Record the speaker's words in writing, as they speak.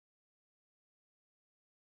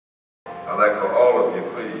I'd like for all of you,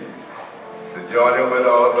 please, to join in with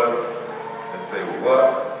all of us and say, what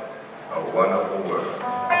a wonderful world.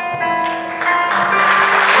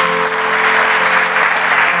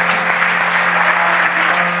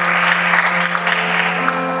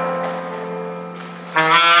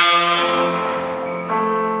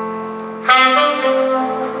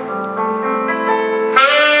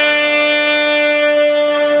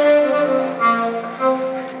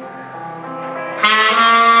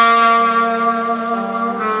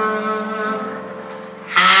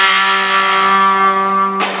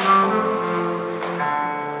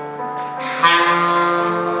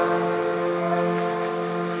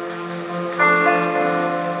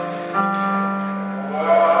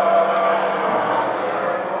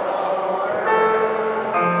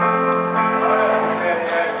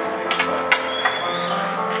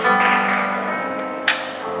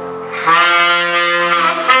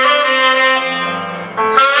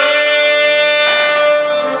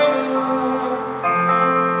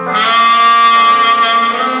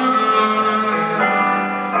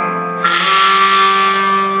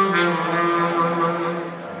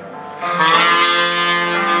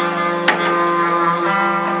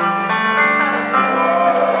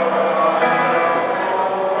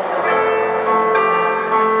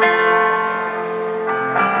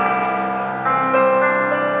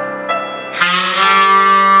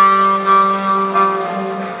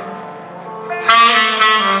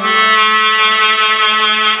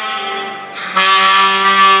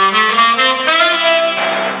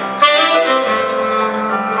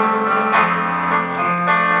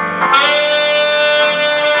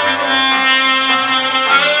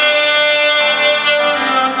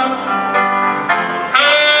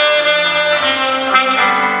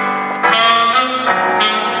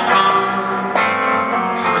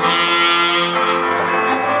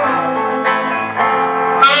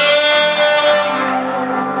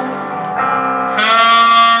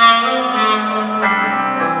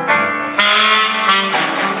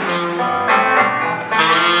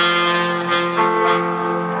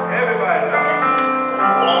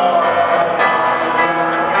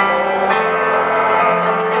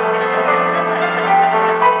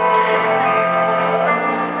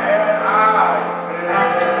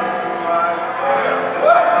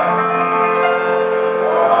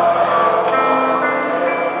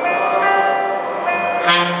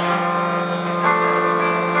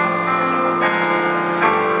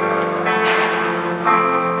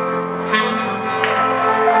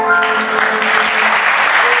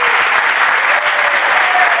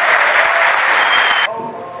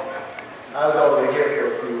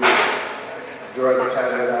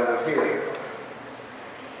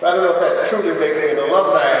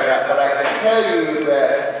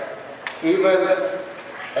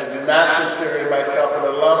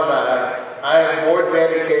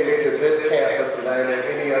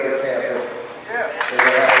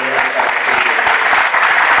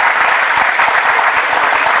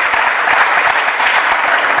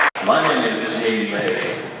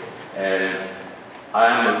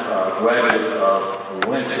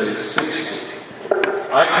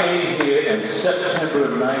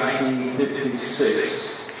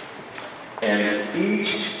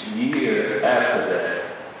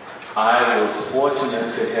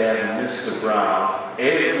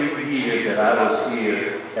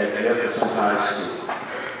 Jefferson High School.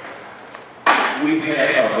 We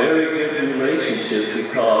had a very good relationship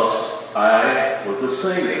because I was a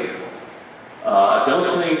singer. I don't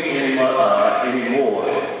sing anymore,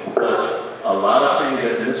 but a lot of things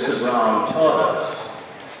that Mr. Browne taught us.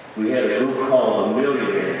 We had a group called the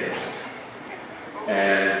Millionaires,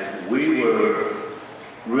 and we were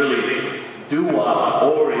really doo-wop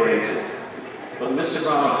oriented. But Mr.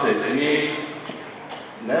 Browne said, "Jimmy,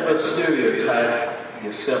 never stereotype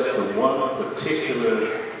yourself to one particular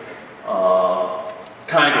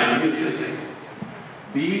kind of music.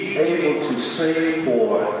 Be able to sing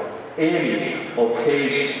for any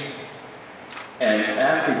occasion." And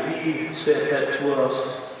after he said that to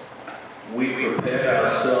us, we prepared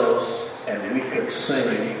ourselves and we could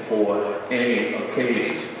sing for any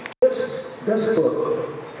occasion. This book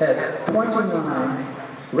had 29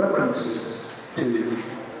 references to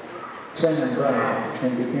Samuel Browne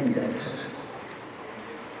in the index.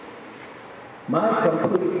 My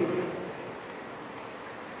complete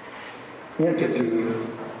interview,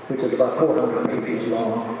 which is about 400 pages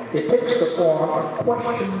long, it takes the form of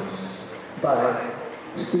questions by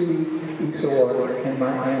Steve Esor and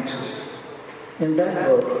my answers. In that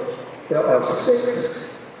book, there are 6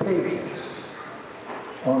 pages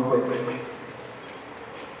on which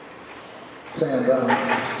Sam Browne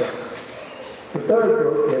is discussed. The third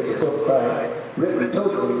book is a book written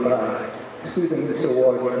totally by Stephen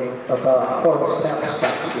Eastwood about Horace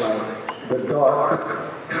Tapscott's life, The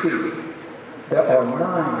Dark Tree. There are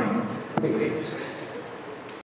 9 pages.